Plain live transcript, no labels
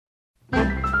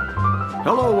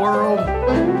Hello, world.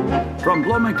 From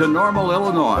Bloomington, Normal,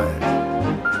 Illinois.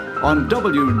 On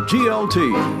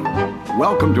WGLT.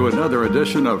 Welcome to another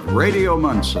edition of Radio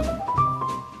Munson.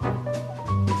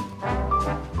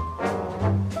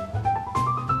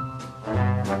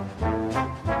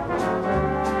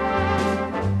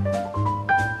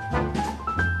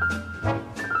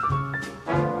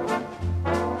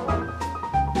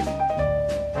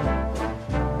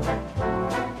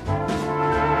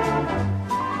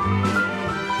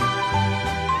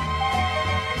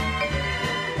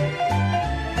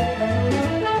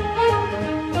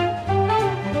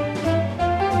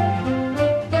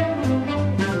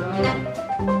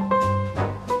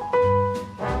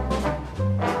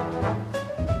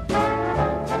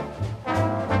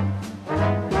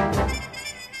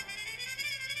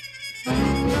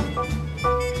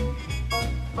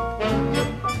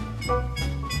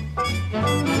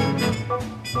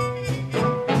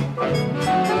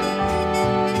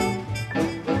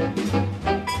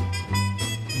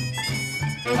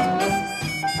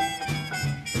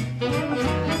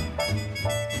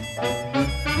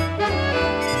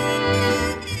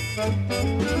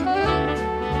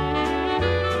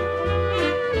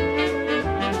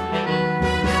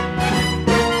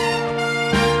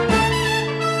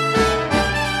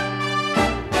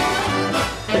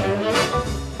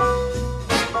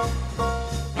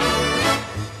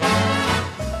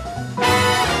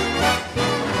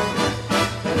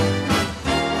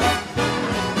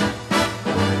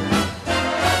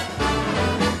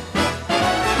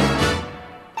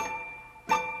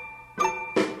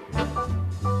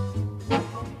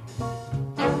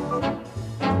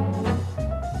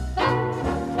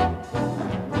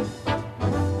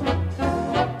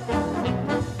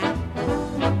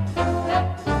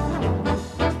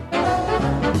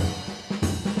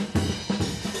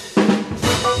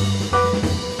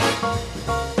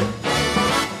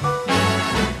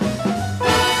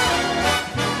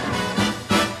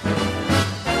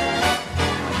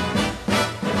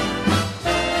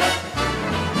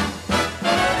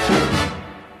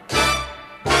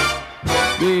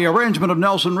 The arrangement of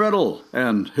Nelson Riddle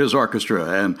and his orchestra,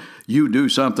 and You Do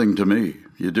Something to Me.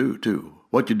 You do, too.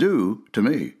 What you do to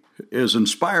me is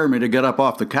inspire me to get up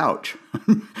off the couch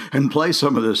and play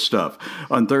some of this stuff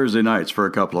on Thursday nights for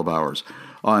a couple of hours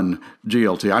on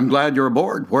GLT. I'm glad you're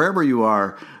aboard, wherever you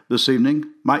are this evening.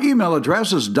 My email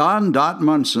address is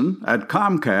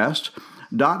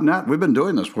don.munson@comcast.net. We've been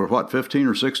doing this for, 15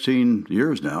 or 16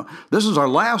 years now. This is our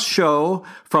last show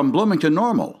from Bloomington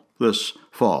Normal this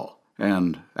fall.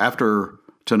 And after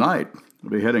tonight,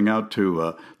 we'll be heading out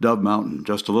to Dove Mountain,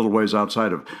 just a little ways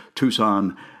outside of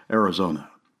Tucson, Arizona.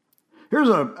 Here's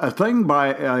a thing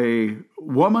by a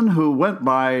woman who went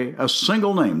by a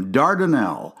single name,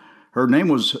 Dardanelle. Her name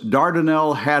was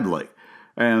Dardanelle Hadley,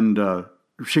 and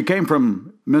she came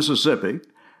from Mississippi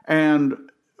and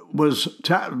was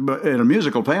in a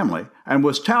musical family and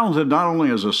was talented not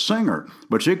only as a singer,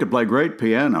 but she could play great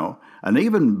piano and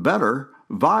even better,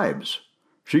 vibes.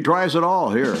 She tries it all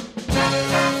here.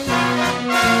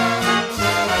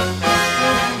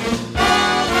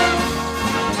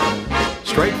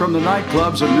 Straight from the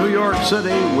nightclubs of New York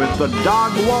City with the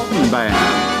Dog Walton Band.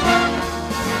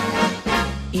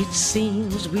 It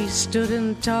seems we stood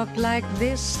and talked like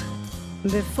this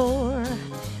before.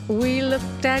 We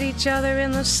looked at each other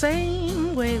in the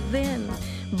same way then,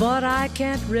 but I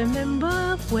can't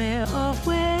remember where or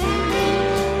when.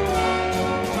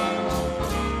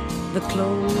 The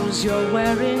clothes you're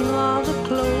wearing are the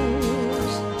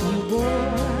clothes you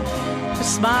wore. The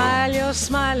smile you're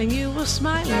smiling, you were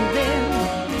smiling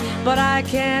then, but I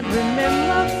can't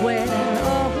remember where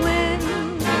or when.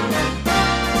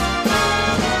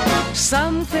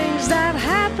 Some things that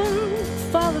happen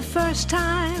for the first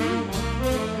time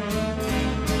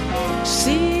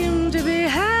seem to be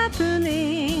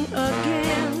happening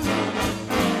again.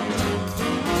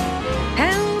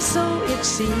 And so it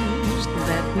seems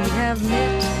that we have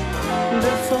met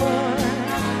before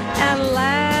and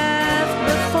laughed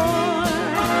before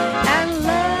and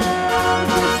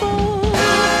loved before,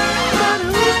 but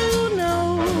who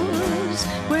knows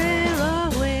where or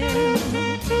when.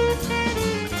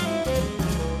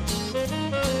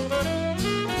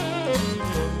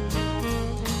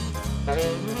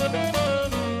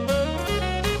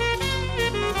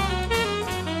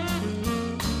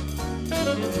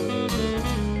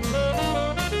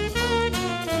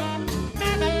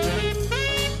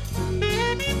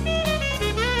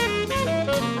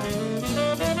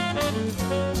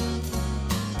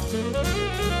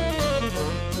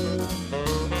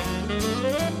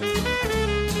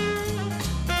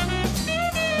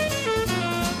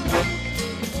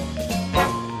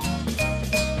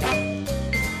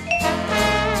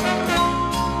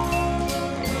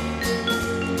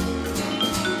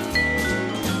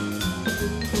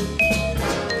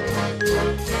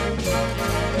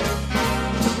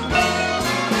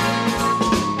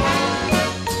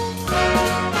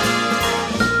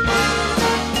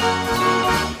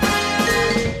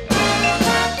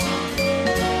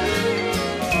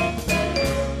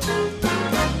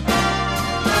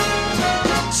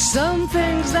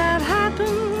 things that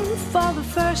happen for the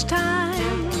first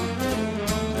time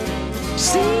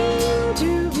seem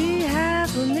to be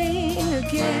happening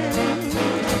again.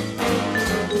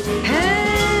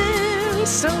 And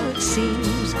so it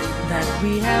seems that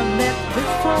we have met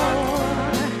before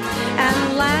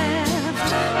and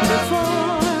laughed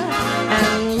before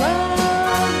and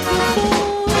loved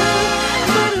before.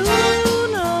 But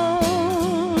who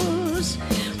knows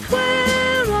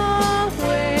where or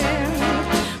when?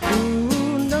 Who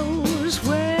knows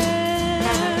where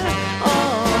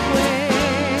or when?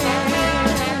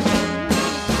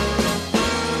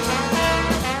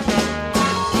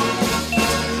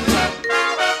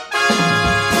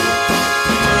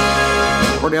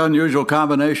 Pretty unusual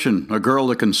combination. A girl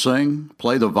that can sing,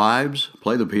 play the vibes,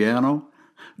 play the piano.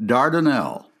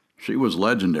 Dardanelle. She was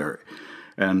legendary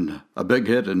and a big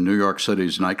hit in New York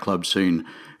City's nightclub scene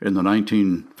in the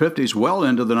 1950s, well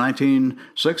into the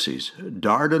 1960s.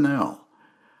 Dardanelle.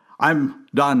 I'm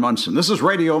Don Munson. This is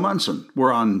Radio Munson.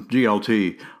 We're on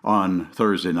GLT on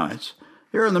Thursday nights.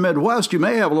 Here in the Midwest, you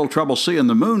may have a little trouble seeing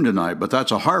the moon tonight, but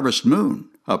that's a harvest moon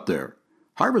up there.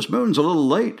 Harvest moon's a little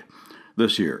late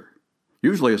this year.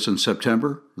 Usually it's in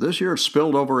September. This year it's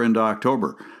spilled over into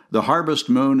October. The harvest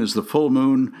moon is the full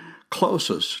moon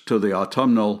closest to the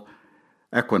autumnal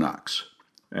equinox.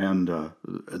 And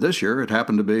this year it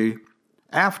happened to be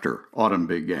after autumn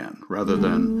began rather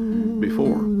than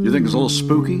before. You think it's a little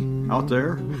spooky out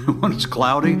there when it's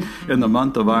cloudy in the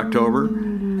month of October?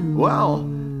 Well,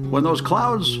 when those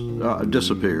clouds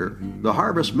disappear, the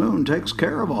harvest moon takes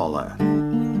care of all that.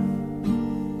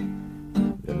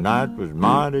 The night was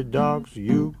mighty dark, so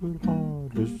you could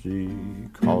hardly see,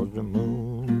 'cause the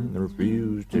moon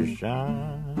refused to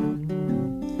shine.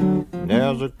 And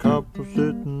there's a couple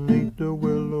sitting neath the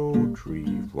willow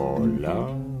tree for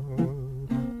love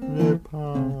they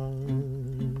pine.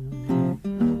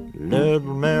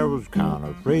 Little Mary was kind of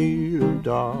afraid of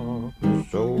darkness,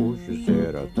 so she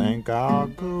said, I think I'll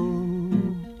go.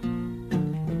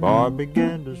 The boy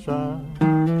began to sigh,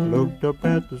 looked up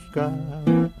at the sky,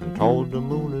 and told the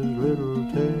moon his little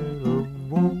tale of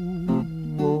woe.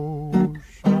 Woe,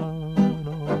 shine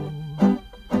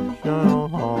on,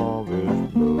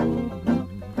 harvest moon,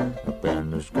 up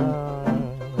in the sky.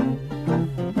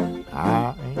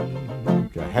 I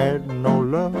ain't had no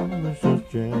love since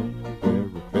January,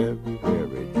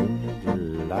 February, June, and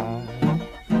July.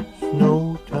 Snow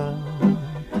time,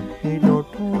 ain't no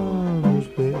time to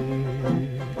spare.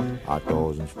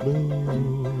 Outdoors and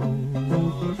sploons,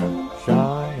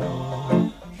 shine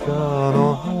on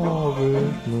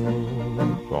harvest moon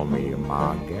for me and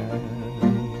my gal.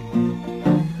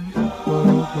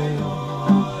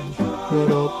 Get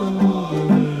up and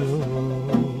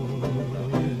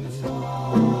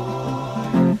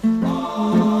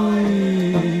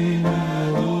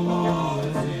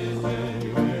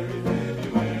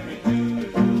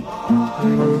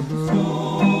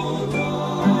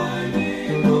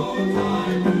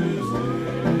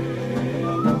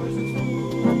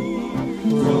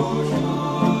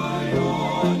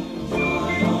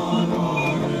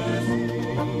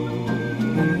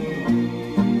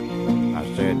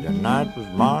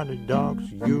mighty dark,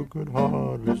 so you could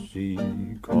hardly see,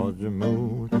 'cause the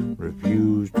moon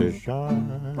refused to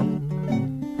shine.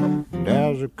 And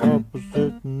there's a couple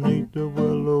sitting neath the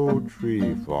willow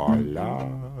tree for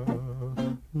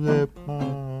love they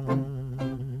pine.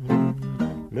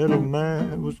 Little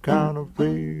man was kind of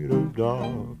afraid of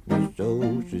darkness,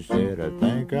 so she said, I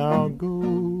think I'll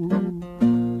go.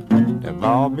 The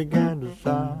boy began to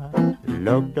sigh,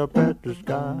 looked up at the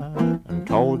sky, and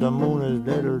told the moon his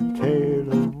little tale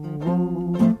of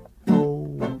woe.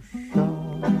 Oh,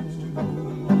 shine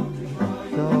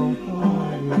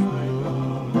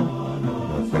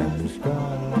up in the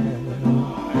sky.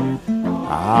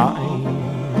 I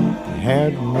ain't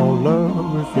had no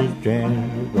love since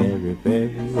January,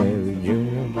 February,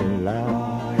 June,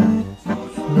 July.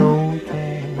 Snow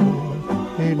time,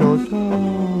 ain't no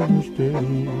time to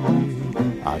stay.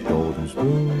 I told him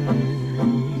spoon,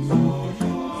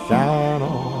 shine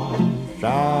on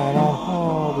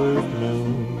harvest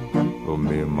moon for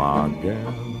me and my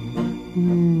gal. Me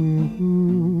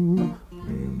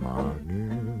and my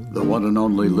gal. The one and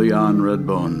only Leon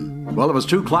Redbone. Well, if it's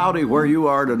too cloudy where you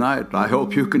are tonight, I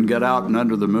hope you can get out and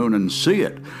under the moon and see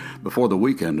it before the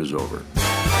weekend is over.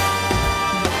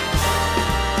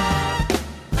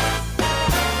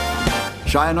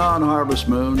 Shine on, harvest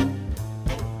moon.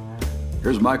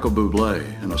 Here's Michael Bublé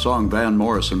in a song Van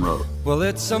Morrison wrote. Well,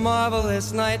 it's a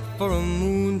marvelous night for a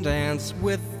moon dance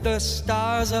with the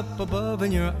stars up above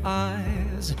in your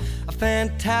eyes. A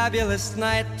fantabulous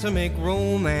night to make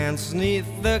romance 'neath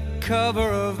the cover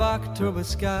of October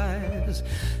skies,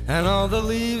 and all the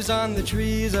leaves on the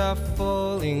trees are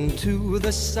falling to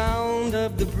the sound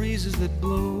of the breezes that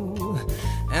blow.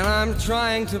 And I'm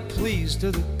trying to please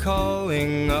to the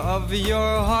calling of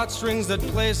your heartstrings that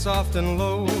play soft and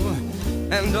low.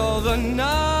 And all the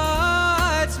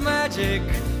night's magic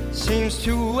seems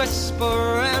to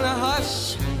whisper and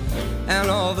hush, and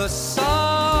all the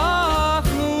soft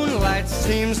moonlight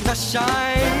seems to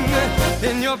shine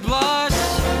in your blush.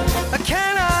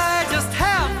 Can I just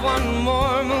have one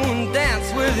more moon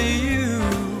dance with you,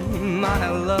 my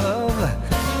love?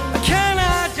 Can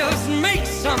I just make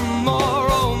some more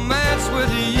romance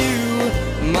with you,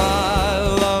 my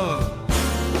love?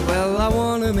 Well, I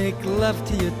wanna make love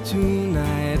to you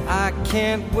tonight. I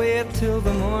can't wait till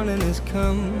the morning has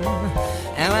come,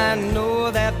 and I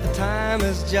know that the time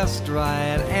is just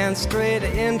right, and straight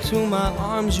into my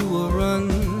arms you will run.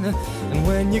 And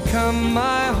when you come,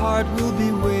 my heart will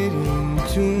be waiting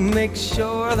to make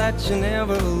sure that you're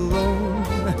never alone.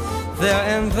 There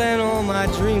and then all my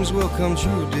dreams will come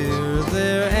true, dear.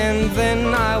 There and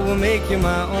then I will make you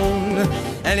my own.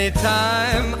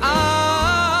 Anytime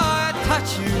I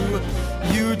touch you,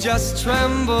 you just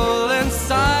tremble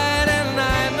inside, and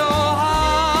I know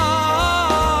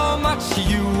how much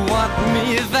you want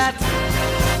me that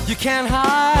you can't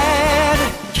hide.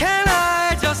 Can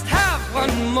I just have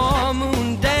one more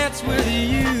moon dance with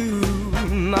you,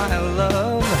 my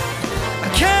love?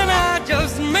 Can I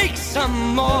just make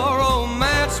some more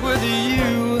romance with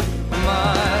you,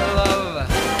 my love?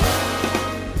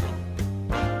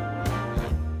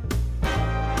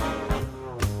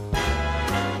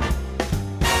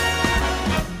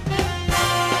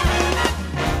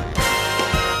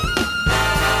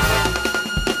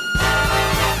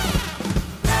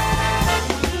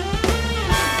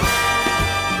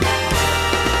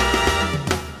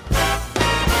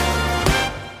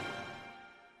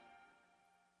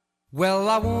 Well,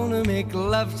 I wanna make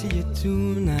love to you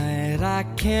tonight. I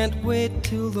can't wait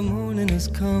till the morning has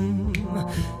come,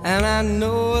 and I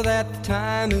know that the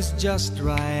time is just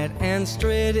right, and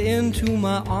straight into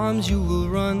my arms you will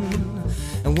run.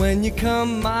 And when you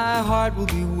come, my heart will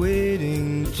be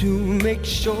waiting to make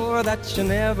sure that you're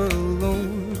never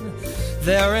alone.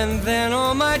 There and then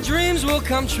all my dreams will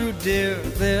come true, dear.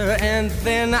 There and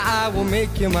then I will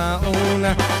make you my own.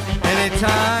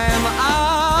 Anytime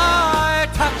I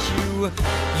touch you,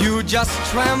 you just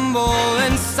tremble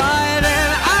inside,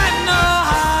 and I know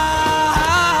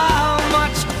how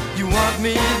much you want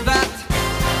me that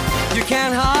you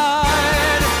can't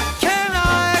hide. Can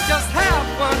I just have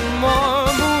one more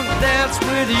moon dance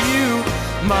with you,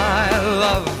 my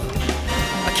love?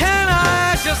 Can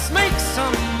I just make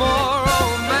some more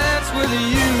romance with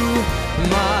you,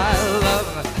 my love?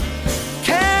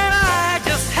 Can I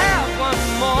just have one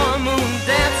more moon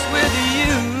dance with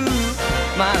you,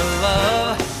 my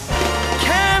love?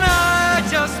 Can I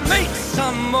just make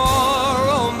some more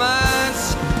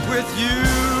romance with you,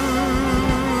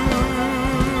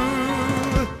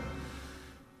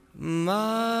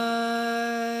 my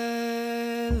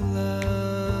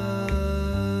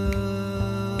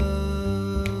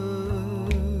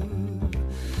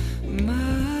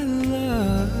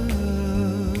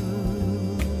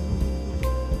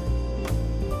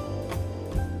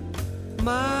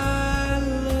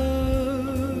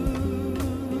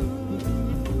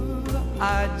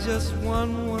I just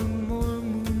want one more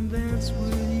moon dance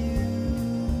with you.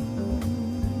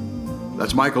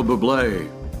 That's Michael Bublé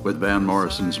with Van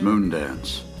Morrison's Moon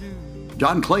Dance.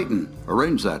 John Clayton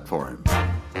arranged that for him.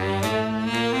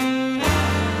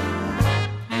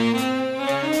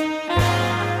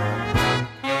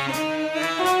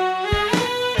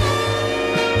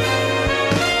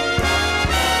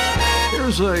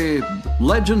 Here's a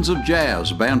Legends of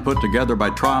Jazz, a band put together by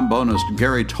trombonist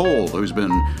Gary Toll, who's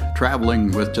been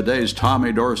traveling with today's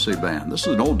Tommy Dorsey band. This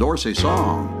is an old Dorsey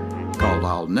song called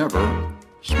I'll Never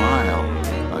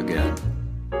Smile Again.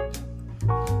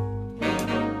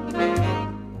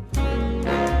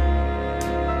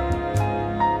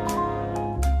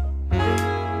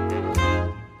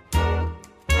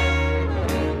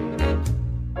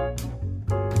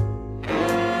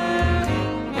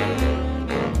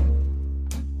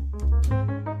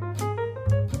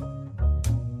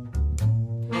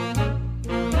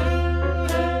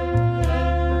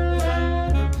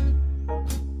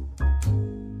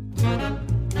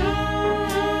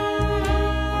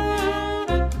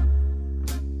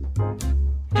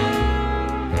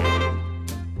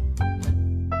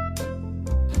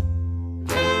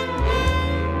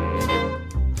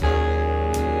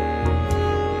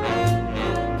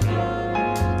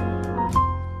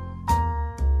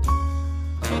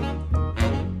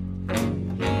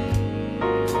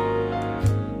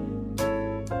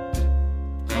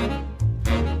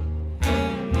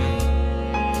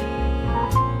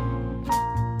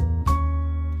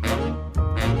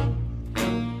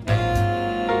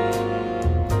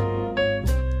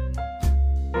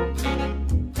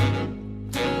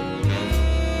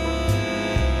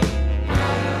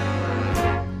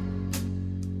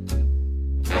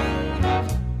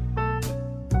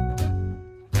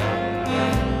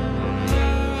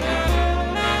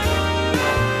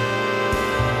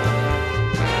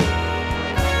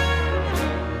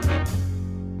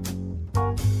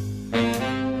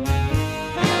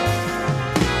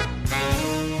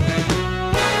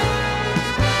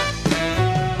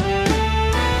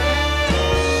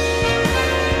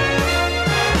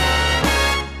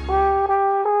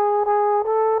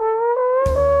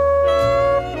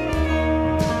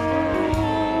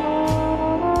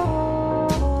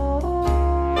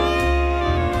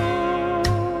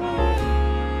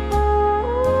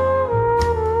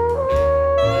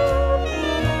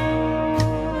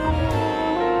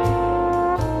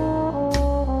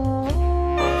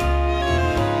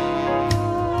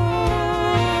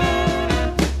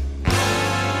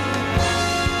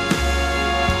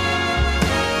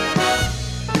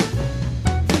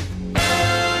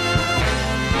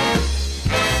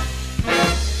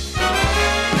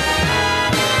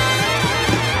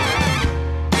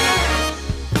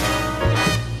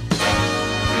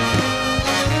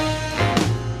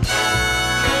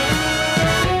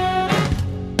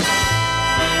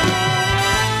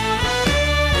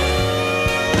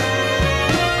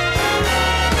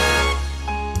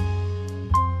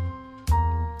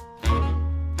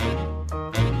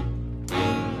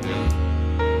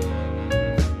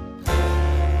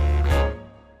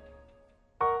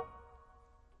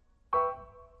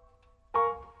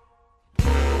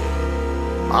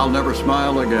 I'll Never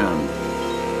Smile Again.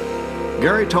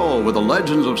 Gary Toll with the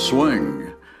Legends of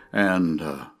Swing and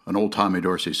an old Tommy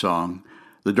Dorsey song.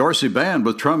 The Dorsey Band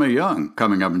with Trummy Young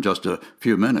coming up in just a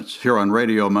few minutes here on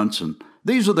Radio Munson.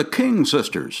 These are the King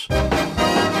Sisters.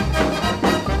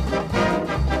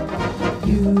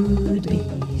 You'd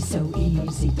be so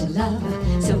easy to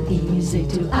love, so easy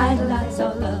to idolize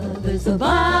all others,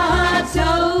 but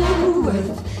so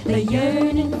worth the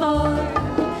yearning for,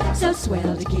 so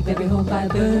swell to keep every home fire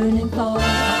burning for.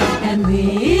 And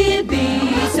we'd be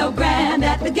so grand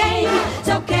at the game,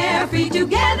 so carefree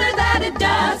together that it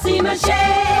does seem a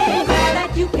shame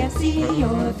that you can't see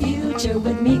your future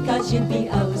with me, 'cause you'd be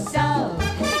oh so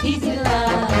easy to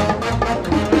love.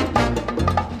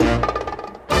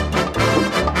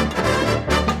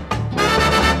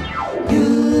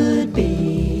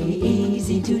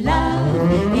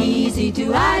 Easy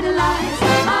to idolize,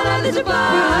 all others are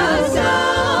but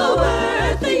so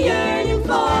worth the yearning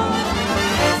for,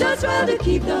 so swell to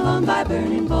keep the home by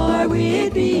burning for.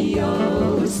 We'd be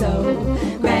oh so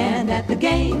grand at the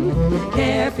game,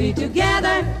 carefree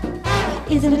together.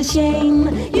 Isn't it a shame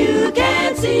you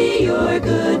can't see you're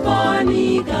good for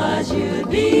me, 'cause you'd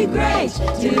be great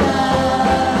to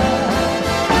love.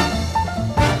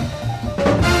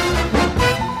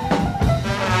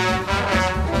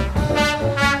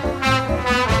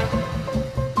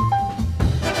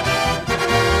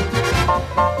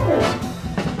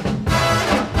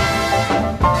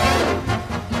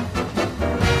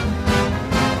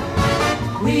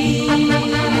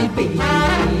 We'd be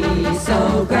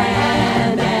so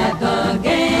grand at the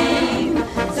game,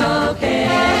 so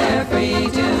carefree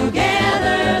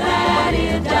together that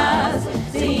it does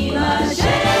seem a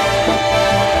shame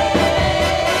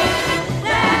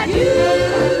that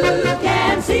you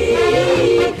can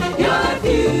see your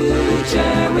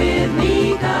future with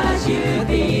me, 'cause you'd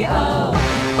be oh,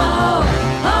 oh,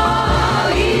 oh,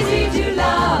 easy to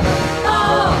love,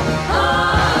 oh,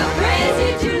 oh,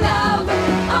 crazy to love.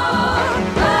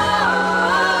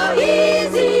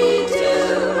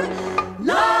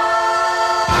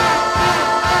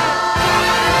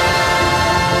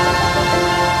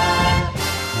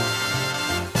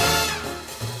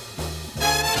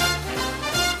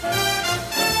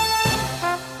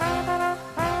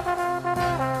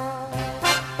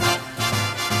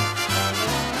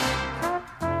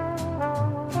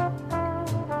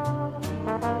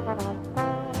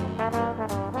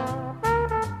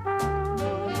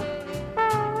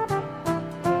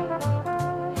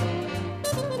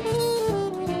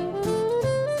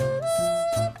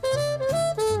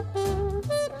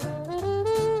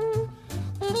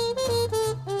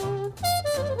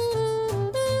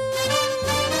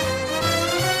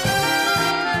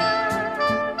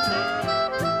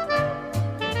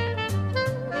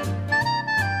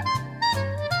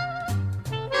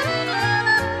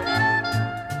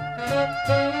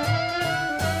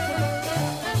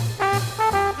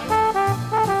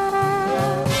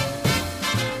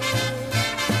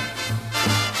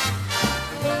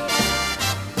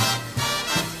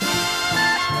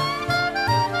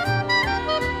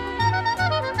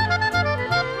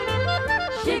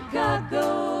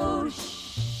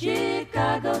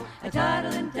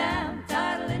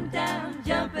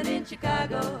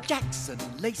 Jackson,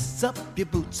 lace up your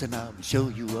boots and I'll show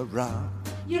you around.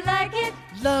 You like it?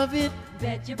 Love it.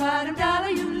 Bet your bottom dollar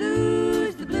you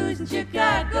lose the blues in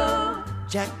Chicago.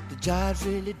 Jack the Jive's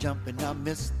really jumping. Now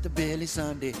Mr. Billy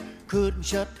Sunday couldn't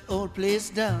shut the old place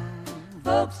down.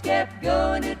 Folks kept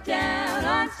going to town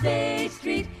on State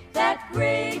Street, that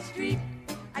great street.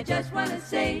 I just want to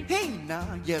say, hey now,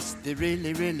 yes, they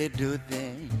really, really do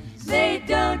things they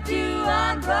don't do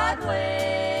on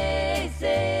Broadway.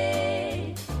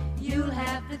 Say, you'll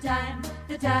have the time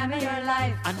of your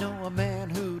life. I know a man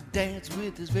who danced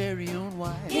with his very own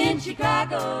wife in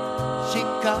Chicago,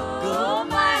 Chicago,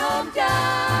 my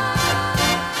hometown.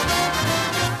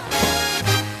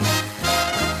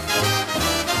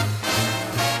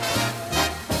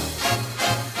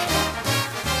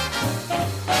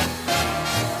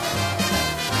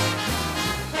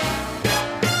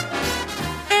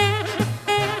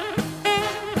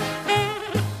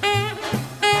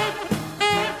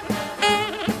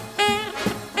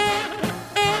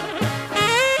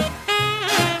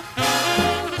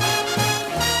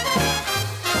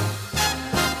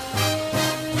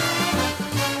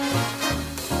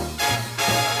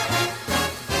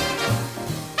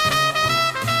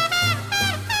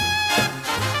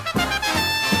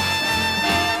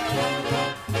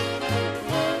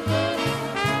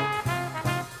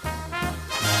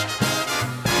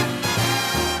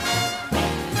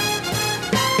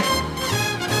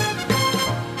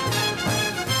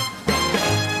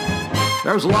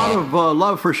 There's a lot of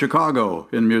love for Chicago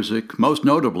in music, most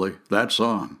notably that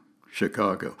song,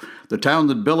 Chicago, the town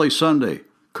that Billy Sunday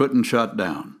couldn't shut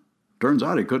down. Turns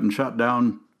out he couldn't shut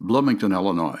down Bloomington,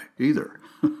 Illinois, either.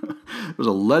 It was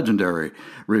a legendary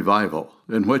revival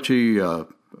in which he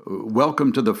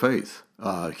welcomed to the faith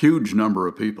a huge number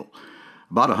of people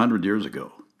about 100 years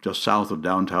ago, just south of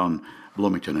downtown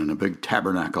Bloomington, in a big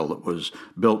tabernacle that was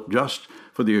built just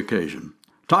for the occasion.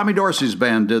 Tommy Dorsey's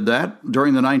band did that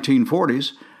during the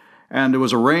 1940s, and it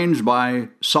was arranged by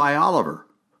Cy Oliver,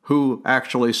 who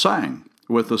actually sang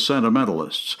with the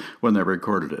Sentimentalists when they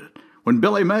recorded it. When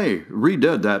Billy May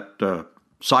redid that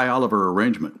Cy Oliver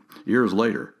arrangement years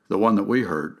later, the one that we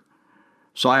heard,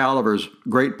 Cy Oliver's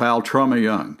great pal Trummy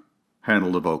Young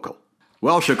handled the vocal.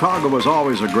 Well, Chicago was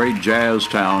always a great jazz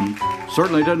town.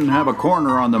 Certainly didn't have a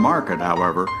corner on the market,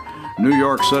 however. New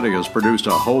York City has produced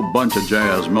a whole bunch of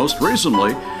jazz, most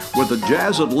recently with the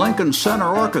Jazz at Lincoln Center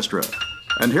Orchestra.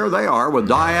 And here they are with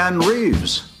Diane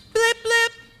Reeves. Blip,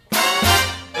 blip.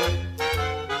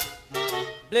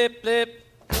 Blip, blip.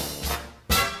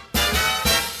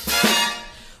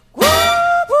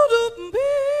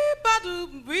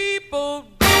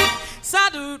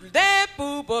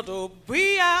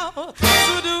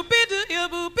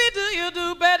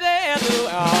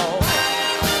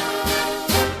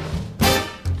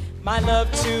 My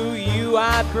love to you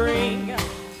I bring,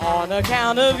 on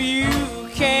account of you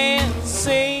can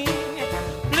sing.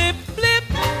 Blip, blip,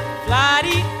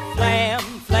 flighty, flam,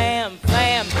 flam,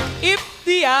 flam. If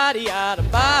the yada yada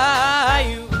by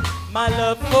you, my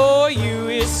love for you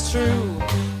is true.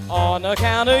 On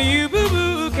account of you, boo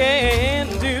boo can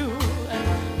do.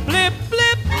 Blip,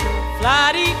 blip,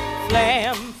 flighty,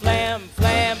 flam, flam,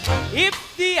 flam. If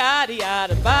the yada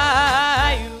yada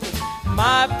by you,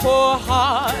 my poor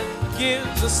heart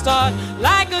gives a start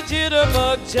like a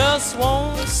jitterbug, just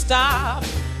won't stop.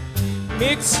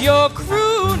 Mix your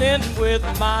crooning with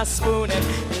my spooning,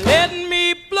 let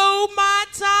me blow my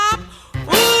top.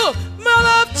 Ooh, my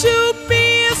love to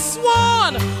me is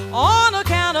sworn, on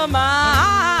account of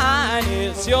mine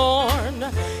is yourn.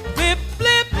 Blip,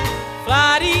 blip,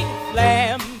 flighty,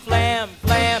 flam, flam,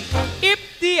 flam. If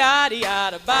the yada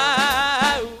yada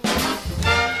bye.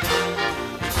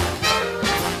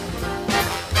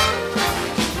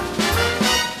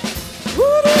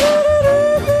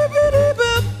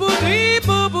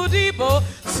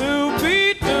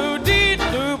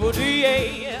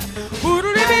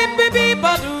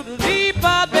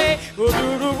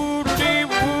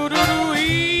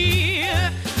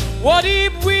 What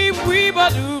if we ba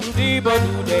do dee ba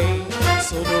do day?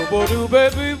 So do ba do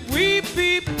baby we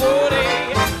be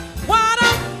body. What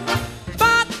up,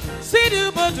 but see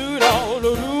do ba do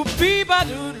do be ba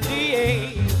do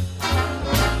dee.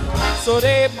 So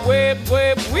they we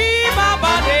ba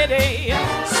ba day.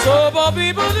 So ba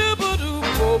be ba do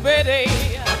bo be day.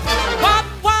 But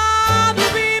why do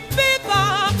we be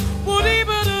ba body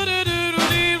ba do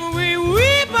we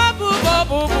ba ba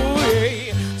ba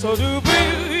so do be.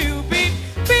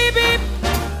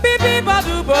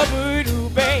 Ba-do ba-do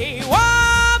bay,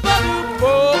 wa ba-do bo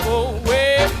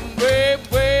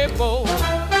bo.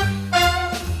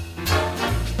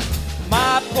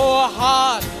 My poor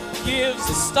heart gives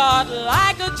a start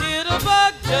like a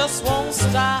jitterbug, just won't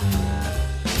stop.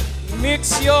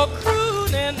 Mix your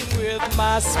crooning with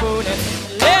my spooning,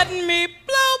 let me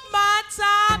blow my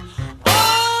top.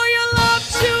 Oh, your love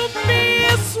to me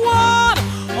is sworn,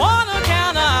 on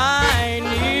account of mine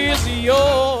is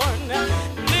yours.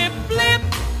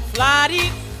 Flighty,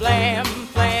 flam,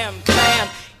 flam, flam.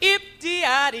 If the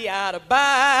yada yada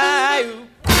bayou.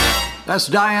 That's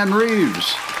Diane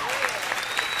Reeves.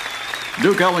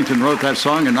 Duke Ellington wrote that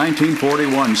song in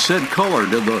 1941. Sid Kohler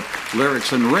did the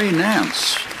lyrics, and Ray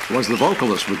Nance was the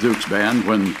vocalist with Duke's band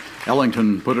when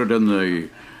Ellington put it in the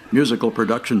musical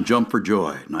production Jump for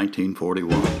Joy,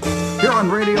 1941. Here on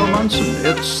Radio Munson,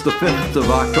 it's the 5th of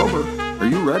October. Are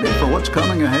you ready for what's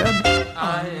coming ahead?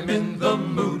 I'm in the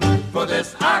mood for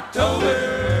this October.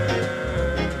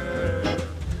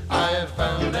 I have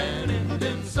found an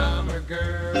Indian summer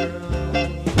girl,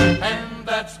 and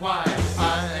that's why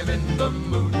I'm in the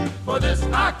mood for this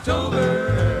October.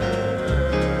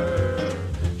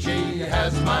 She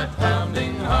has my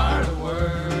pounding heart a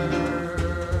whirl.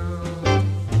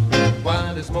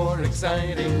 What is more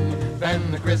exciting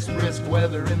than the crisp, brisk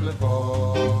weather in the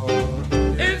fall?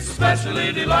 It's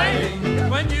especially delighting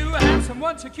when you have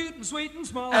someone so cute and sweet and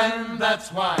small. And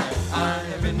that's why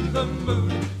I'm in the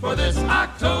mood for this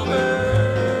October.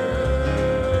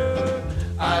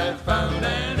 I found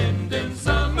an Indian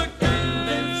summer girl.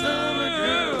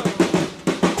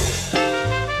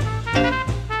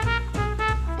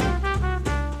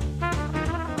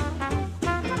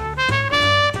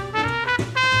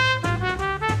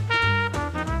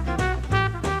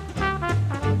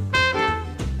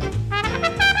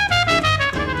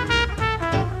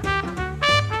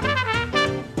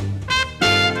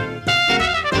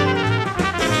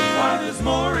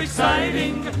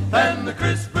 exciting than the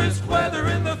crisp, brisk weather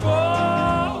in the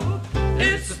fall.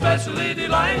 It's especially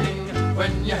delighting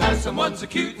when you have someone so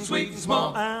cute and sweet and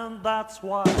small. And that's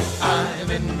why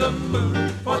I'm in the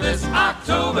mood for this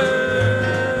October.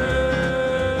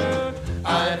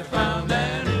 I found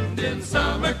an Indian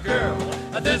summer girl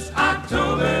this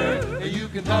October. You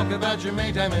can talk about your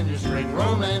Maytime and your spring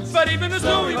romance, but even the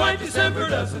snowy white December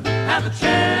doesn't have a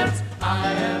chance.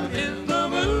 I am in the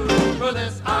mood for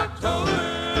this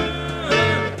October.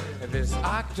 This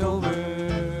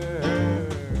October.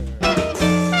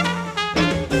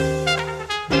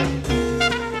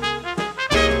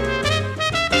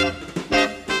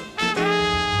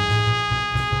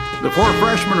 The four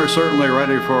freshmen are certainly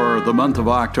ready for the month of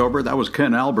October. That was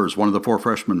Ken Albers, one of the four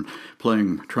freshmen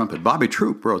playing trumpet. Bobby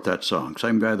Troup wrote that song,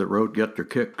 same guy that wrote Get Your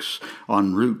Kicks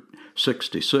on Route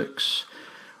 66.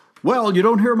 Well, you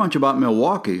don't hear much about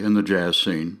Milwaukee in the jazz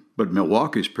scene, but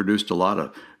Milwaukee's produced a lot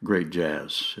of great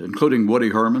jazz, including Woody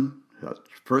Herman. That's the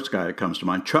first guy that comes to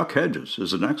mind. Chuck Hedges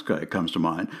is the next guy that comes to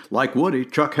mind. Like Woody,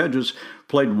 Chuck Hedges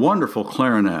played wonderful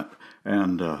clarinet,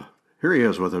 and here he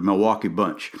is with a Milwaukee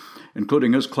bunch,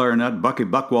 including his clarinet, Bucky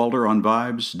Buckwalter on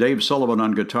vibes, Dave Sullivan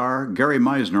on guitar, Gary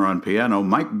Meisner on piano,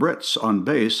 Mike Britz on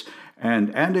bass,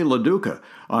 and Andy LaDuca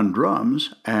on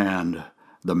drums, and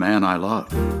The Man I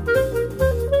Love.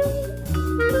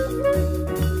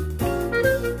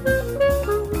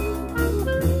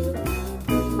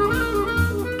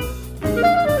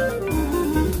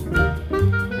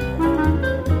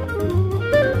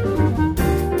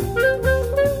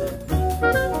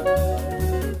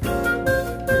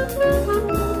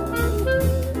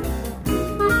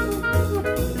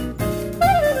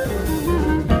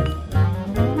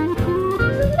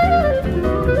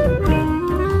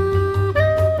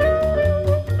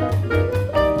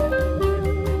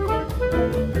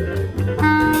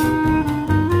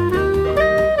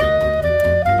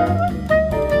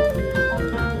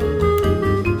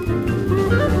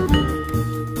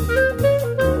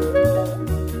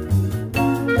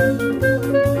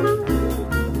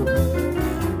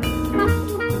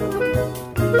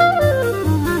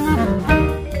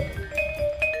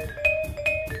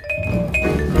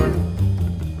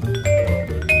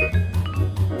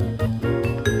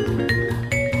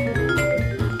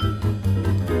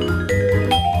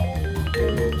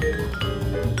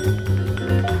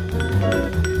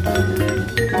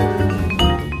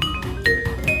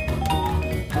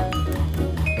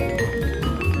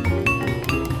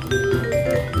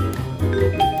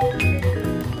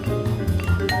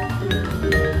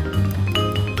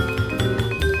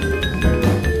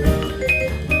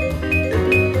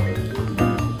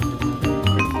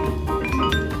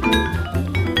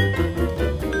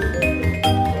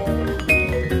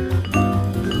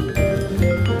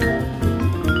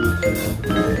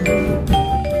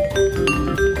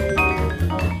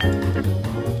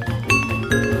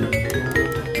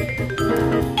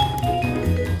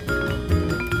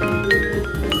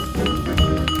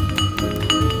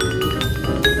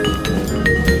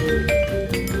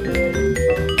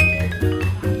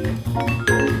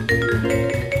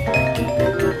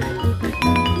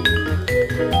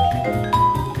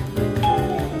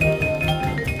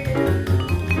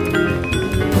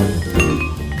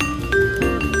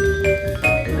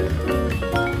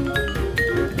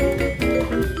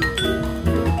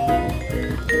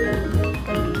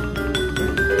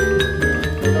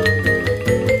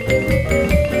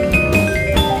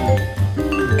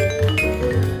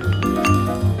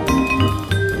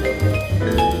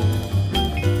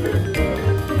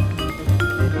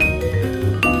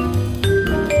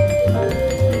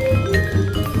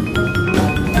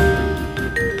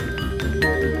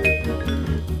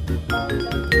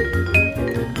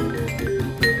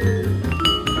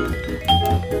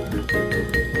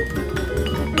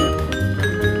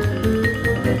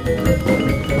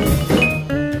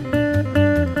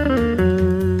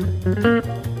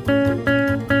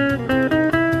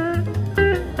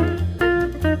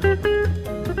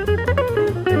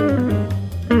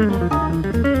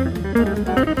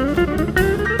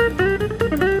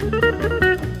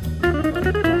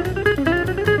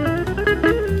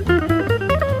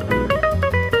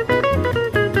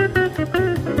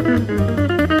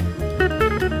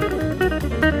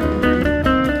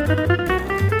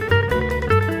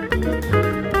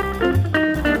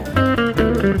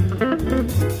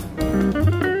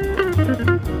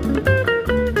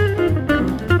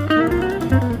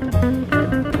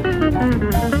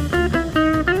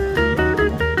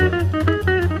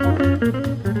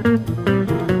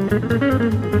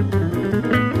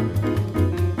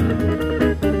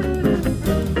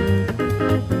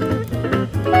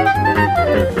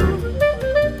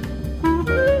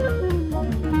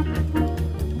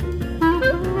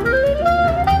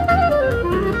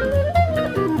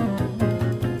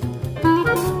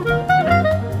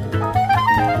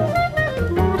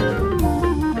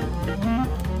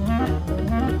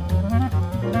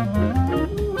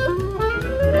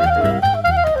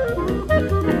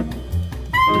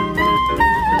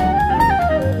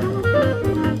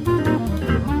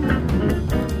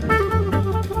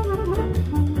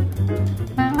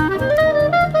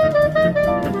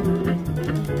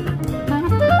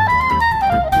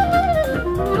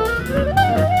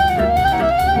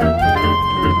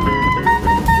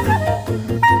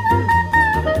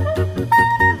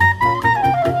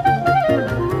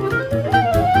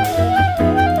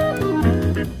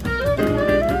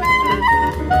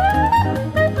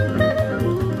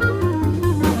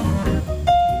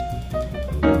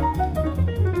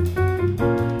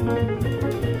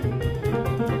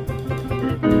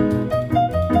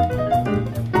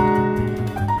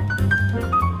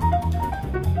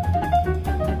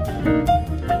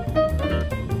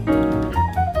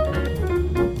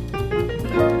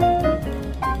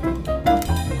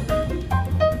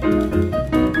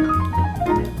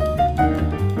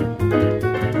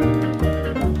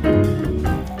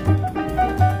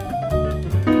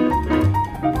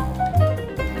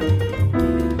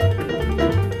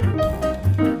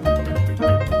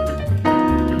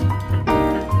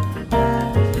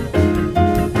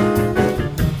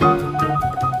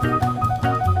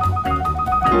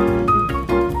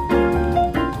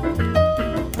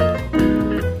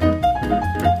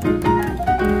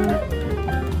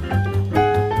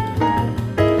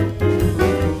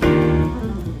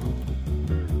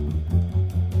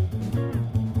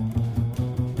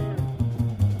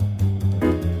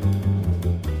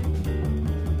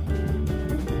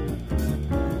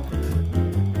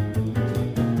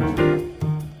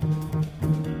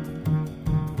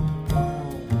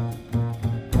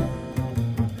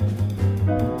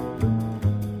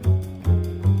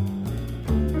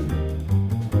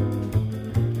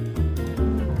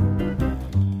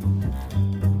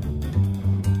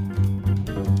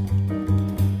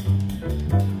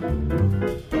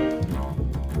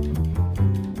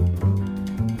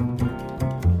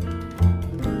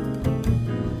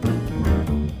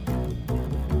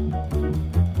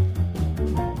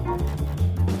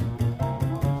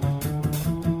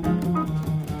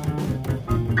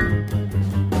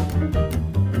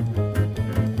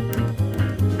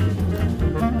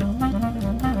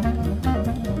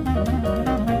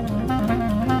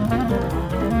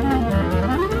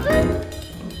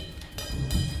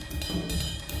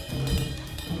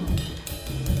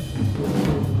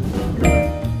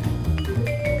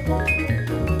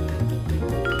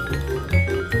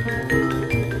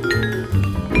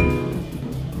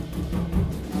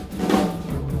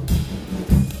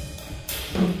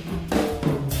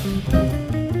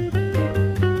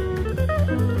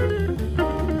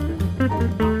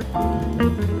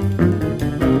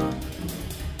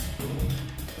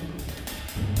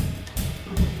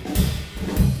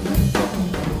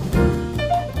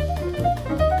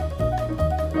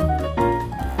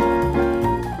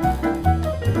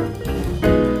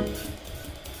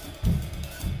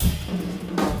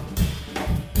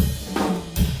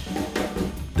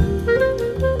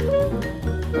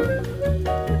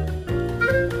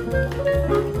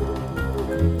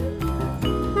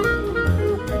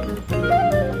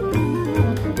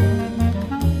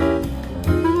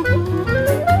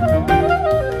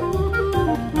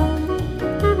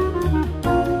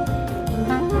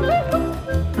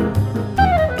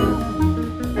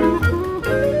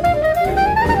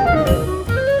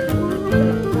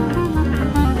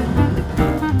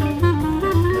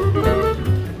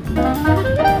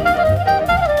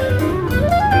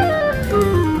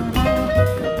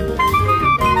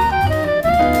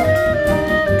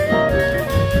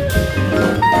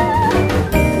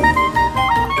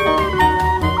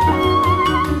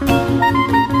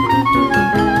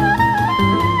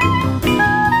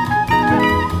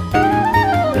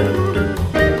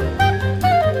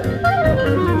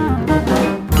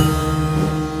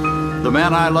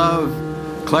 man I love,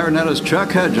 clarinetist Chuck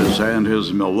Hedges and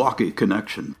his Milwaukee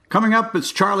connection. Coming up,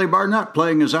 it's Charlie Barnett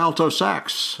playing his alto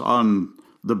sax on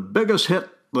the biggest hit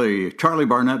the Charlie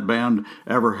Barnett Band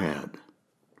ever had.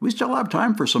 We still have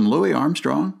time for some Louis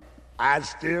Armstrong. I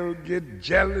still get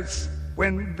jealous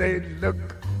when they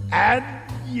look at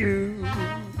you.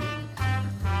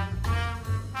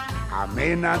 I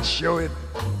may not show it,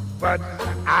 but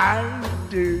I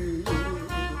do.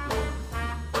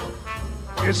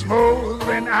 It's more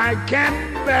than I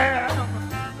can bear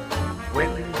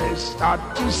when they start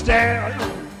to stare,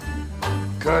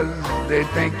 'cause they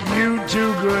think you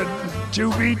too good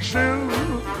to be true.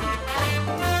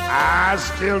 I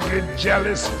still get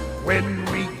jealous when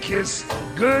we kiss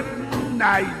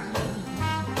goodnight,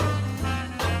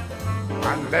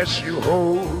 unless you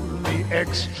hold me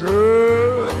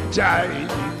extra tight.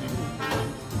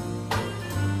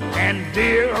 And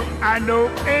dear, I know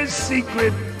a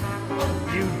secret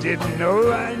you didn't know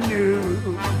I knew.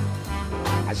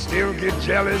 I still get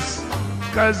jealous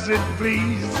 'cause it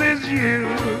pleases you.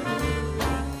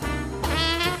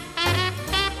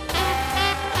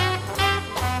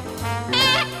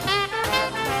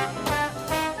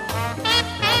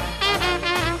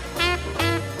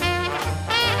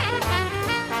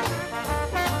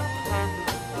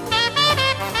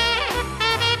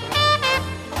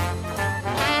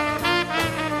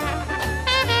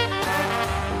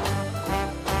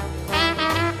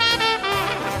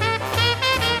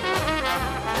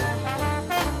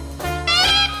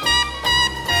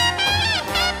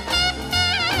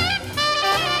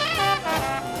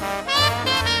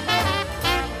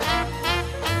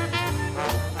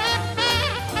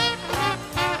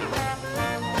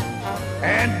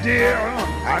 And dear,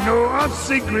 I know a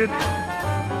secret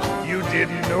you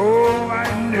didn't know I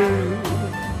knew.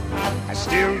 I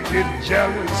still get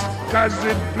jealous 'cause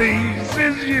it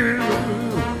pleases you.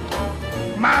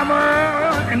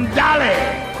 Mama and Dolly,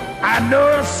 I know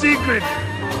a secret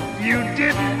you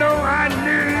didn't know I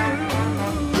knew.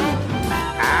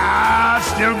 I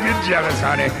still get jealous,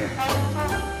 honey,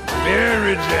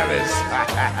 very jealous.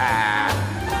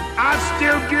 I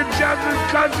still get jealous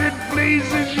 'cause it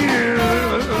pleases you.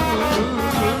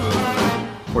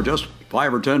 For just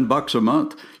 $5 or $10 a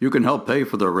month, you can help pay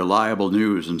for the reliable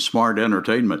news and smart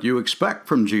entertainment you expect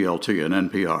from GLT and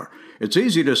NPR. It's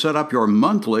easy to set up your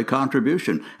monthly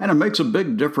contribution, and it makes a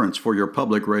big difference for your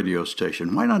public radio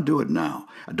station. Why not do it now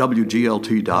at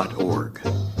WGLT.org?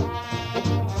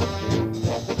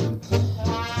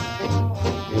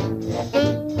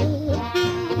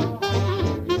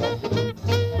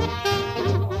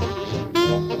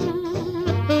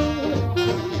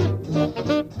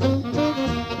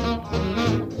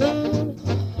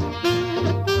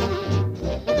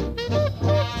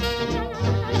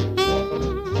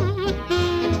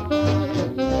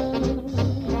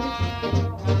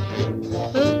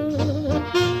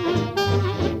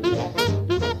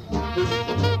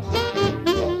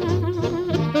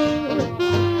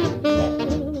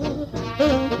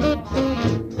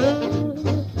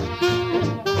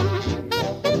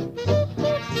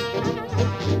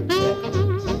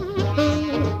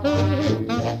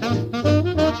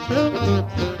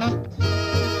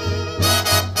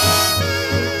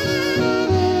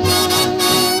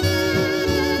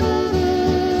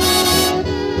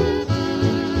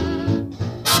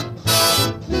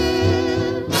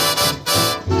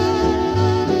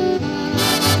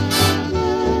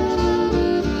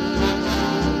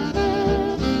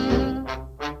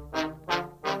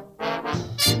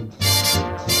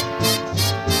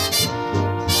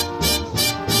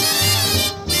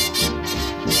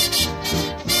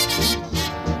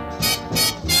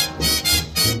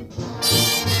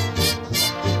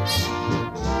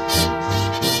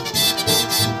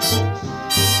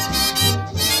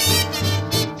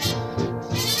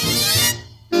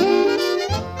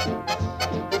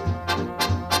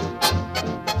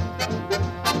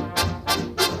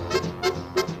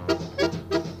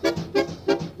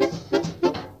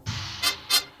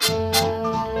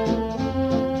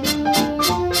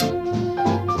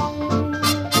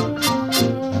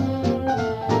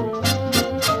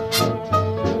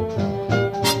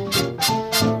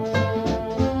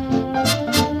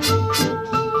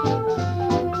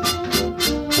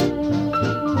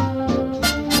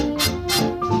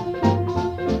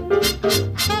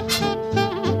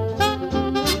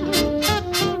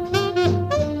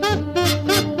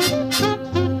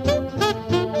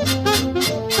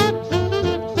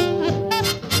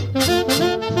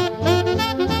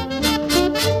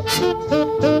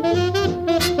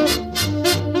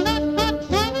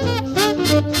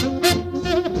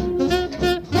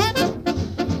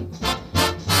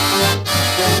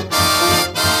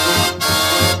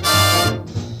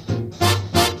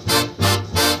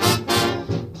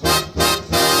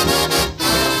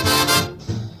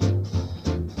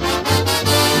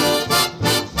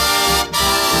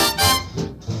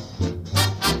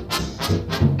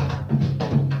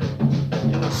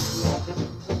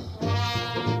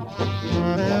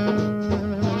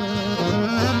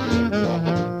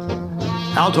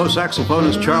 Alto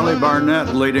saxophonist Charlie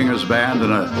Barnett leading his band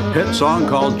in a hit song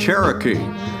called Cherokee.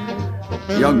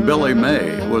 Young Billy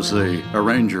May was the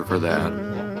arranger for that.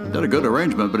 Did a good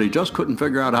arrangement, but he just couldn't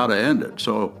figure out how to end it.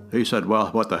 So he said, well,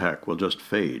 what the heck, we'll just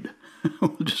fade.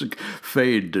 We'll just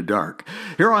fade to dark.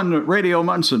 Here on Radio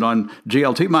Munson on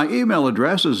GLT, my email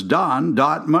address is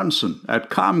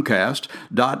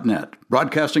don.munson@comcast.net.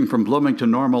 Broadcasting from Bloomington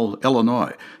Normal,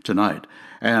 Illinois tonight.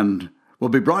 And we'll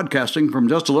be broadcasting from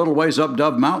just a little ways up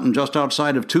Dove Mountain, just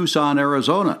outside of Tucson,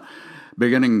 Arizona,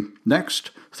 beginning next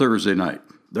Thursday night.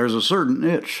 There's a certain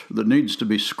itch that needs to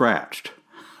be scratched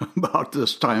about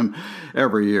this time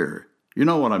every year. You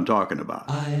know what I'm talking about.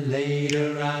 I laid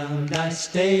around, I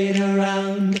stayed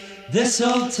around this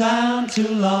old town too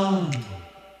long.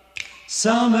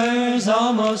 Summer's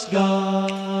almost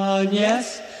gone,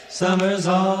 yes, summer's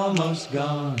almost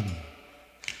gone.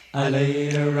 I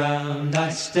laid around, I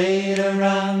stayed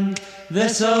around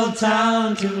this old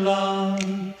town too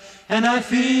long. And I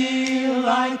feel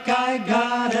like I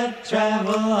gotta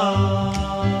travel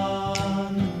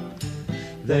on.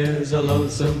 There's a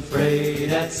lonesome freight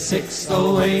at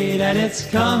 608 and it's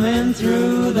coming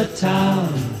through the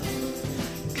town.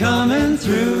 Coming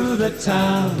through the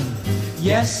town.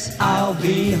 Yes, I'll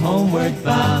be homeward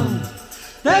bound.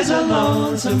 There's a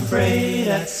lonesome freight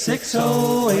at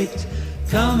 608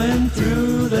 coming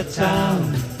through the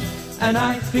town. And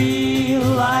I feel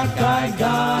like I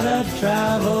gotta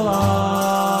travel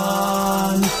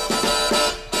on.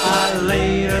 I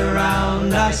laid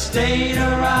around, I stayed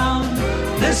around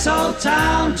this old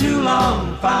town too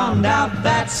long. Found out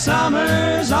that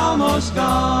summer's almost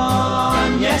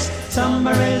gone. Yes,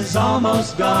 summer is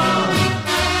almost gone.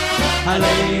 I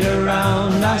laid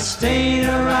around, I stayed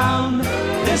around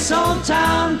this old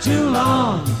town too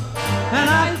long. And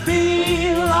I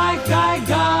feel like I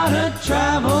gotta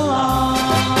travel on.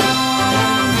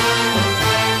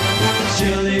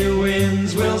 Chilly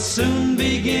winds will soon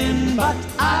begin, but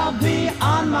I'll be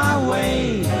on my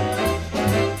way.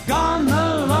 Gone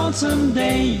the lonesome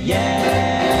day,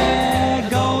 yeah,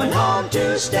 going home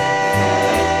to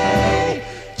stay.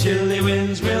 Chilly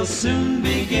winds will soon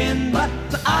begin, but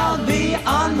I'll be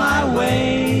on my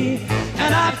way.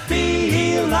 And I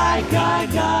feel like I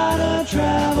gotta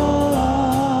travel on.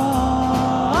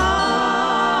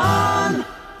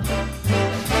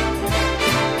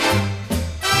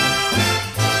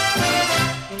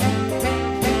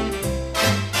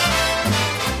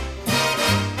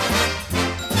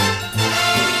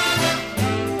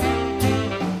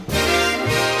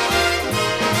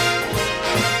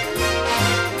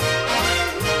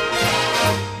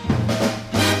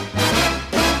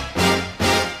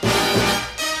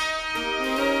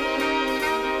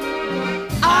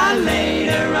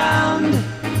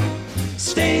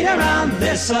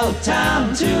 This old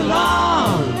town too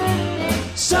long.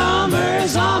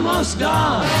 Summer's almost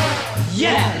gone.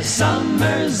 Yeah,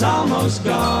 summer's almost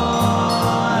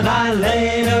gone. I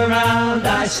laid around,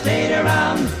 I stayed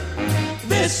around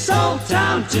this old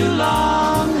town too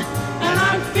long. And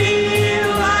I feel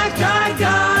like I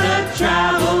gotta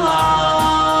travel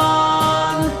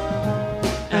on.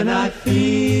 And I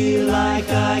feel like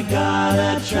I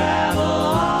gotta travel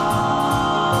on.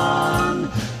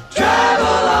 Travel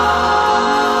on.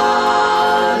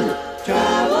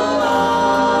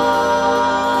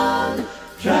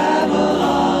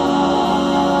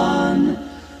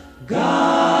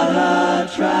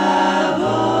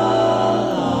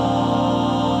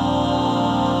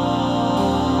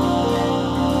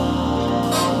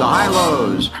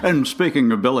 And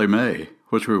speaking of Billy May,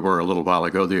 which we were a little while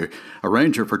ago, the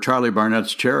arranger for Charlie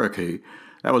Barnett's Cherokee,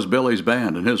 that was Billy's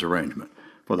band and his arrangement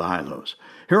for the High-Lows.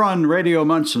 Here on Radio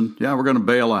Munson, yeah, we're going to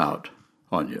bail out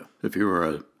on you if you were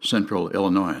a Central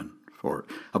Illinoisan for it.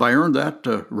 Have I earned that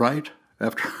right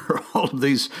after all of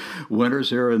these winters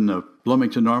here in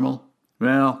Bloomington Normal?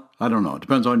 Well, I don't know. It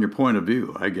depends on your point of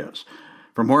view, I guess.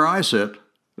 From where I sit,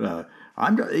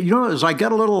 as I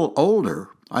get a little older,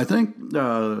 I think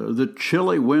the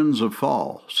chilly winds of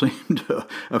fall seem to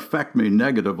affect me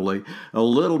negatively a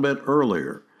little bit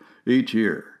earlier each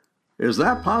year. Is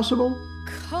that possible?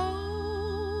 Cold.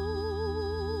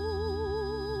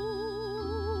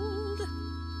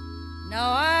 No,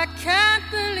 I can't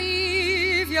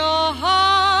believe your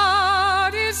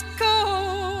heart is cold.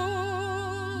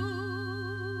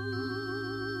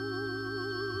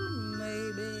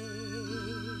 Maybe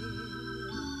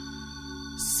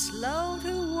slow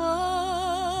to warm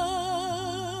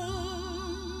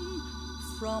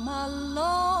from a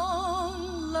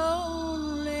long,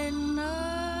 lonely night.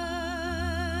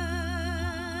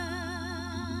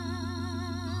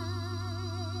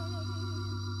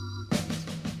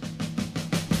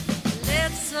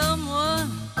 Let's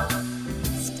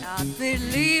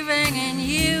believing in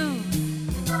you.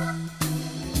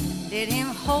 Let him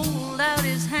hold out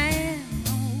his hand.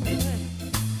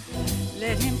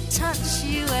 Let him touch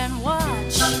you and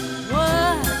watch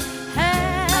what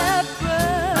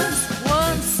happens.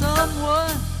 One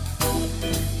someone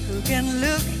who can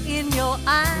look in your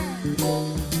eyes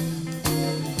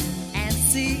and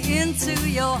see into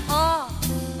your heart.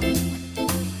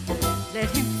 Let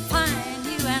him find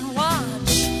you and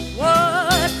watch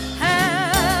what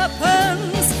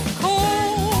happens. Cold.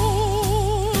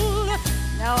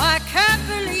 Now I can't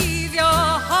believe your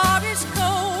heart is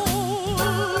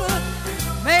cold.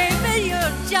 Maybe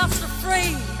you're just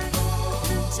afraid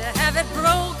to have it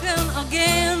broken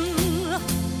again.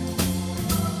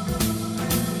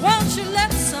 Won't you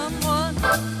let someone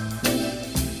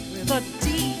with a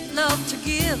deep love to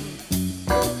give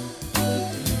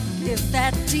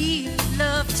that deep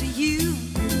love to you,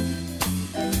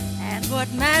 and what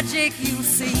magic you'll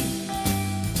see.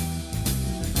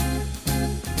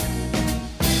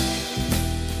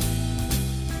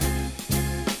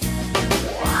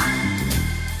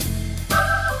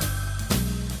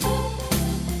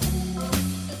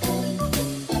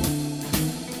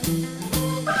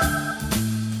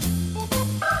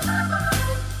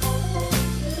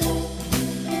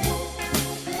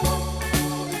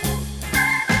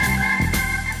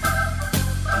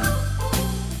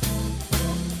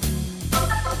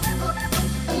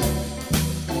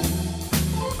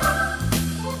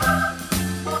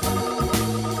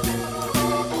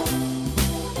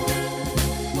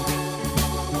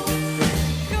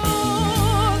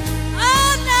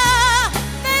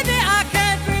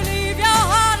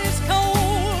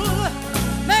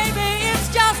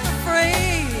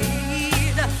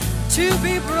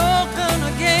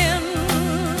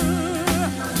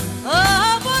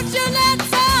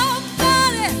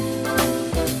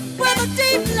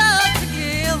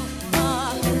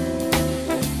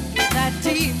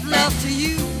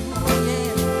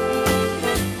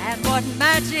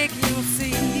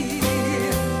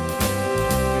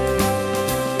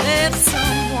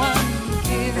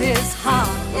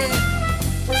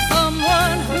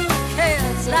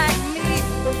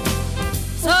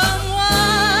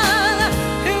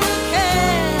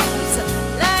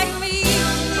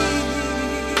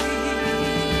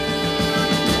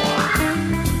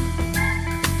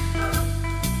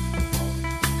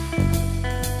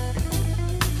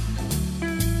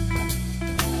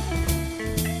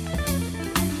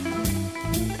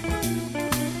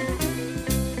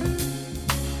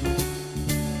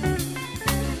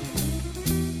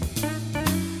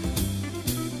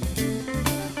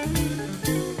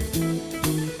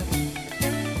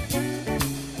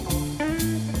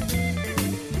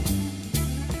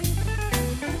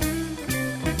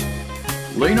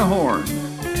 Lena Horne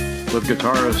with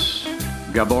guitarist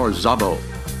Gabor Szabo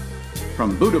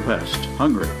from Budapest,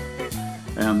 Hungary.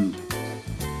 And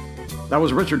that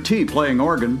was Richard T. playing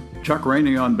organ, Chuck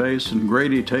Rainey on bass, and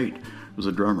Grady Tate was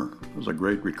a drummer. It was a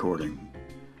great recording.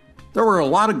 There were a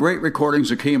lot of great recordings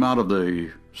that came out of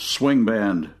the swing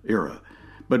band era,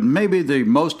 but maybe the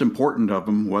most important of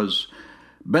them was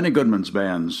Benny Goodman's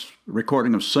band's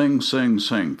recording of Sing, Sing,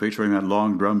 Sing, featuring that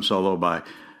long drum solo by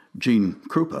Gene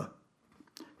Krupa.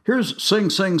 Here's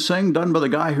Sing, Sing, Sing, done by the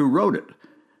guy who wrote it.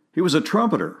 He was a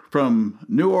trumpeter from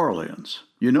New Orleans.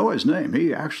 You know his name.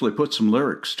 He actually put some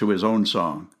lyrics to his own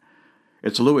song.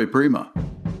 It's Louis Prima.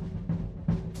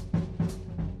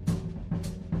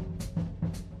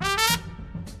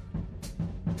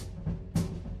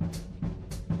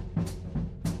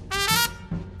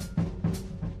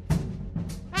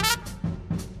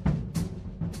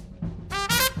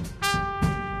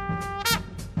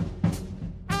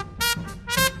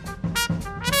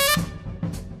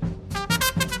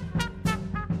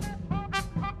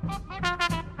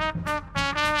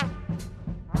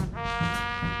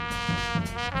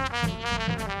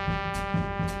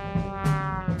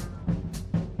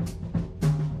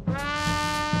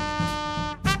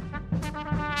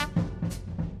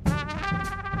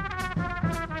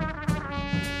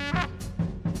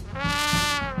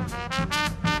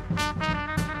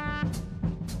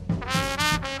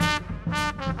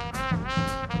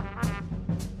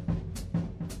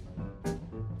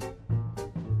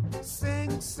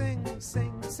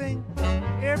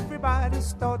 Everybody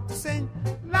start to sing,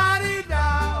 la-dee-da,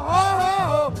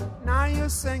 ho-ho-ho. Now you're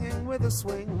singing with a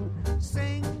swing.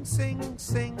 Sing, sing,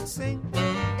 sing, sing.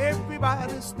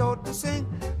 Everybody start to sing,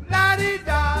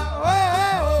 la-dee-da,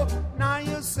 ho-ho-ho. Now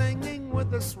you're singing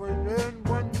with a swing. And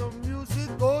when the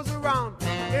music goes around,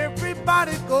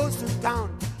 everybody goes to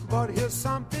town. But here's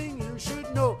something you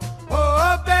should know.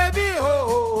 Oh, baby,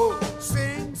 oh,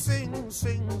 sing, sing,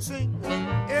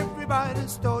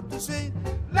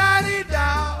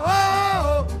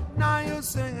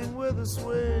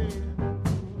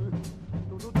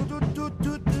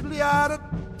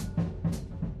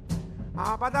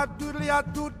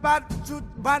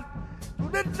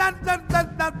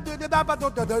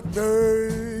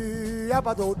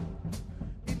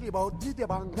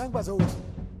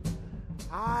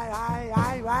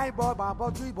 I, boy,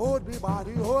 Baba, three, board, be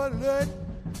body, hold it.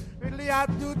 Really, I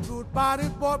do, body,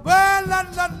 boy, well, la.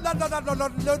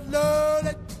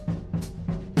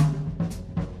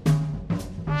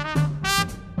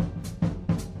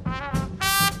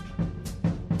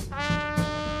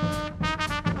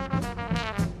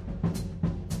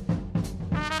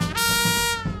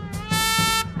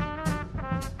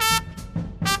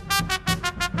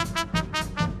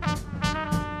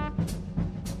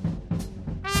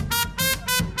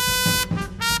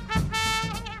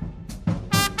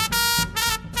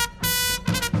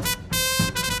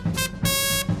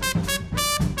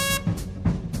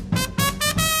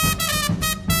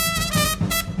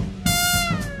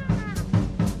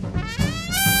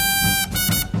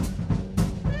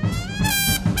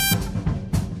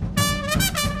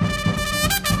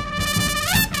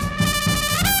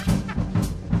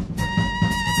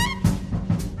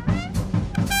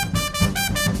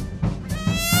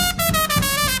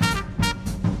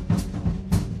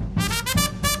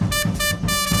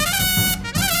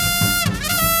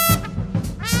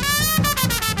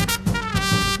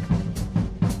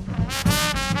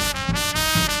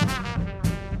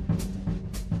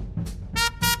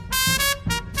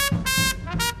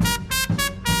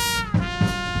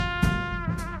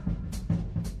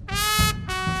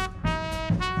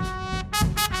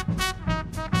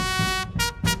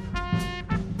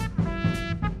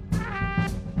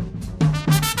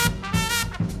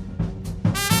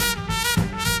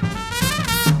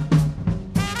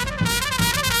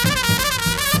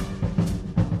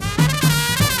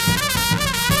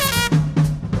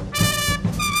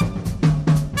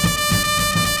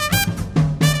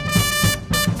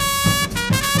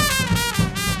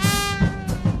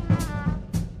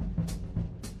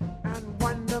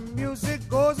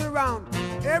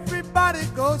 Everybody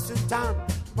goes to town,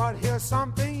 but here's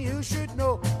something you should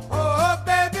know. Oh,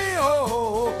 baby,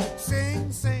 oh,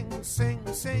 sing, sing, sing,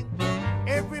 sing.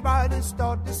 Everybody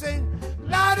start to sing,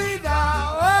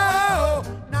 la-di-da, oh,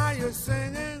 now you're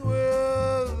singing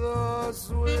with the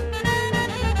swing.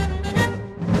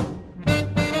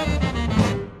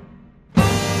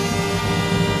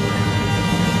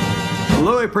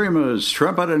 Louis Prima's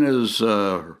trumpet and his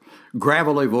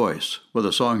gravelly voice with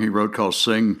a song he wrote called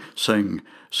Sing, Sing,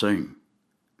 Sing.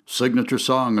 Signature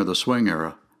song of the swing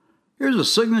era. Here's a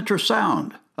signature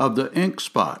sound of the Ink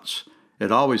Spots.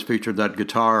 It always featured that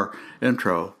guitar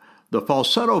intro, the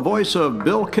falsetto voice of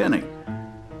Bill Kenny,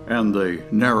 and the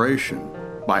narration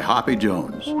by Hoppy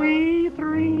Jones. We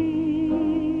three,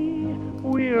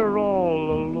 we're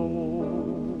all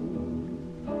alone,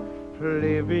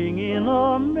 living in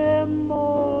a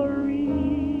memory.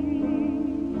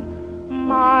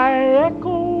 My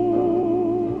echo,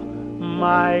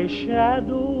 my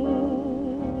shadow,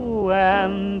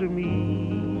 and me.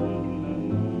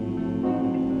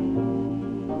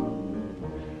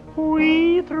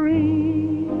 We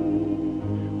three,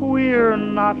 we're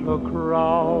not a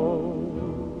crowd,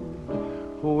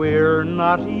 we're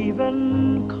not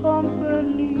even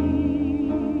company.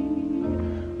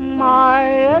 My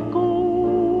echo,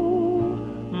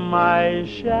 my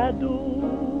shadow,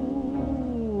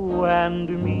 and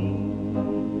me.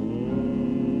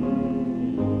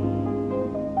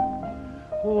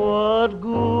 What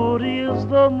good is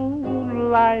the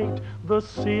moonlight, the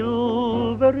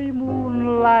silvery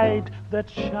moonlight that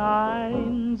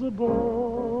shines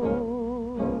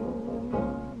above?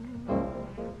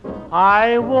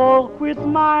 I walk with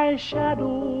my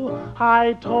shadow,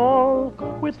 I talk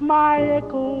with my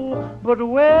echo, but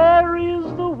where is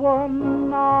the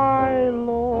one I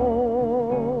love?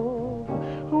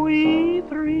 We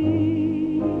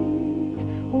three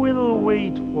will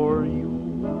wait for you,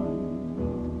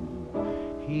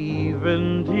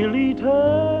 even till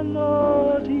eternity.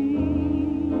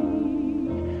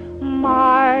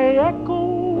 My echo,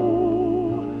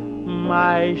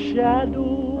 my shadow,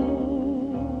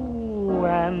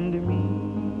 and me.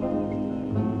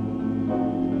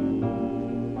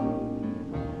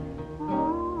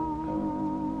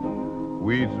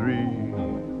 We three,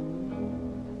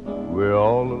 we're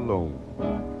all alone.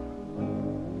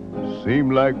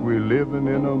 Seem like we're living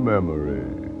in a memory.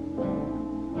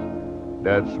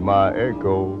 That's my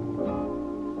echo,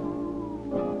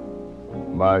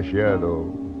 my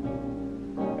shadow,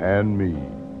 and me.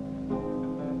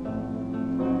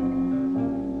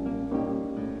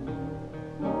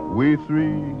 We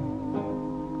three,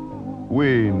 we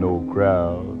ain't no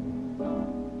crowd.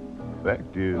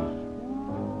 Fact is,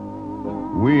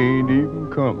 we ain't even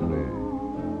company.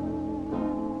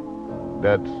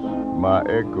 That's my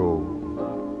echo,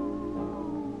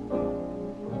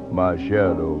 my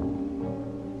shadow,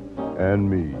 and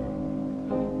me.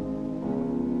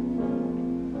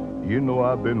 You know,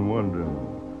 I've been wondering,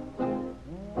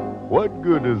 what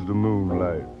good is the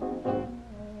moonlight?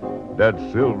 That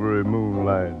silvery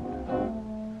moonlight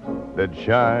that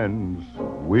shines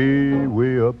way,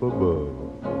 way up above.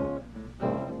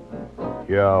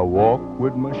 Here I walk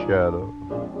with my shadow,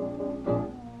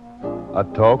 I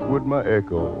talk with my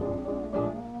echo,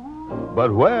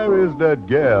 but where is that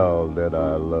gal that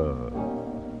I love?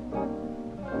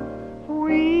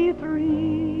 We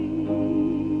three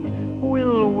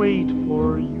will wait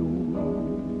for you,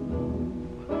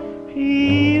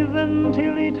 even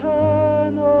till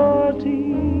eternity.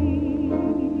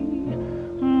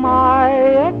 My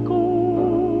echo,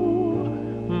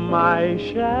 my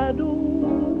shadow,